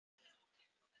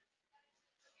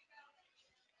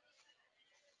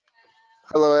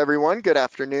Hello, everyone. Good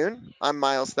afternoon. I'm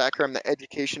Miles Thacker. I'm the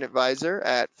Education Advisor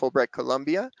at Fulbright,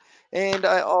 Colombia, and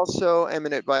I also am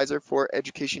an advisor for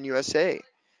Education USA.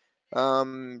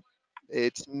 Um,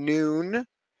 it's noon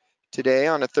today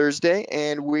on a Thursday,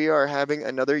 and we are having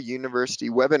another university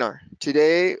webinar.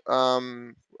 Today,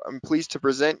 I'm pleased to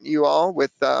present you all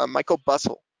with Michael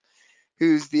Bussell,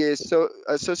 who's the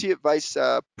Associate Vice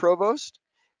Provost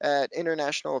at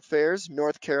International Affairs,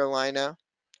 North Carolina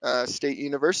State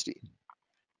University.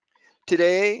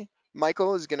 Today,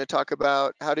 Michael is going to talk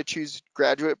about how to choose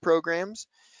graduate programs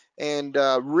and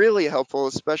really helpful,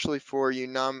 especially for you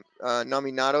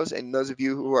nominados and those of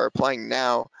you who are applying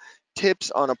now,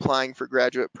 tips on applying for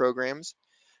graduate programs,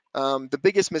 the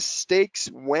biggest mistakes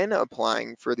when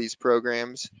applying for these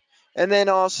programs, and then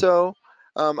also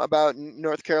about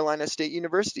North Carolina State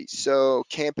University, so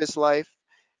campus life,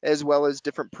 as well as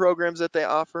different programs that they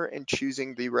offer and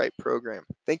choosing the right program.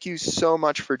 Thank you so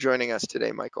much for joining us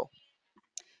today, Michael.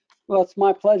 Well, it's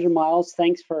my pleasure, Miles.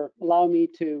 Thanks for allowing me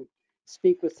to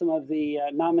speak with some of the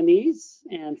nominees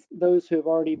and those who have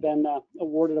already been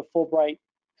awarded a Fulbright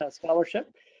scholarship.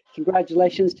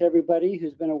 Congratulations to everybody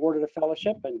who's been awarded a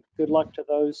fellowship, and good luck to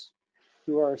those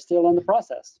who are still in the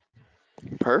process.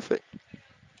 Perfect.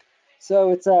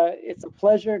 So it's a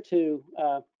pleasure to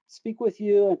speak with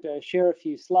you and to share a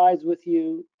few slides with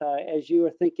you as you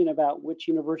are thinking about which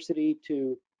university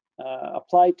to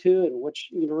apply to and which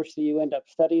university you end up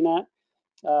studying at.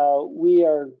 We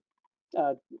are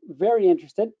very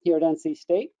interested here at NC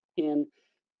State in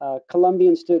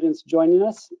Colombian students joining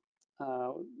us.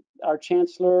 Our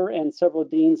chancellor and several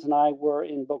deans and I were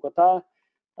in Bogota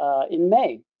in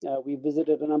May. We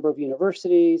visited a number of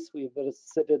universities. We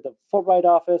visited the Fulbright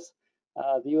office,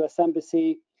 the U.S.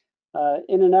 Embassy,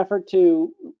 in an effort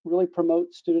to really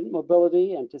promote student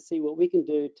mobility and to see what we can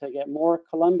do to get more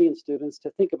Colombian students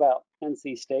to think about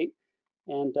NC State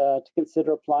and to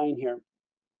consider applying here.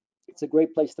 It's a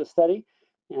great place to study,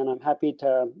 and I'm happy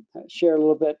to share a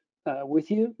little bit with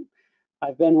you.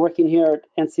 I've been working here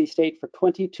at NC State for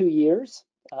 22 years.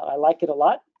 I like it a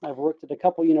lot. I've worked at a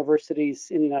couple universities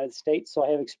in the United States, so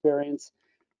I have experience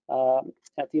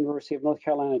at the University of North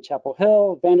Carolina, Chapel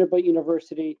Hill, Vanderbilt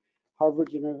University,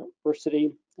 Harvard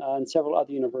University, and several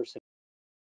other universities.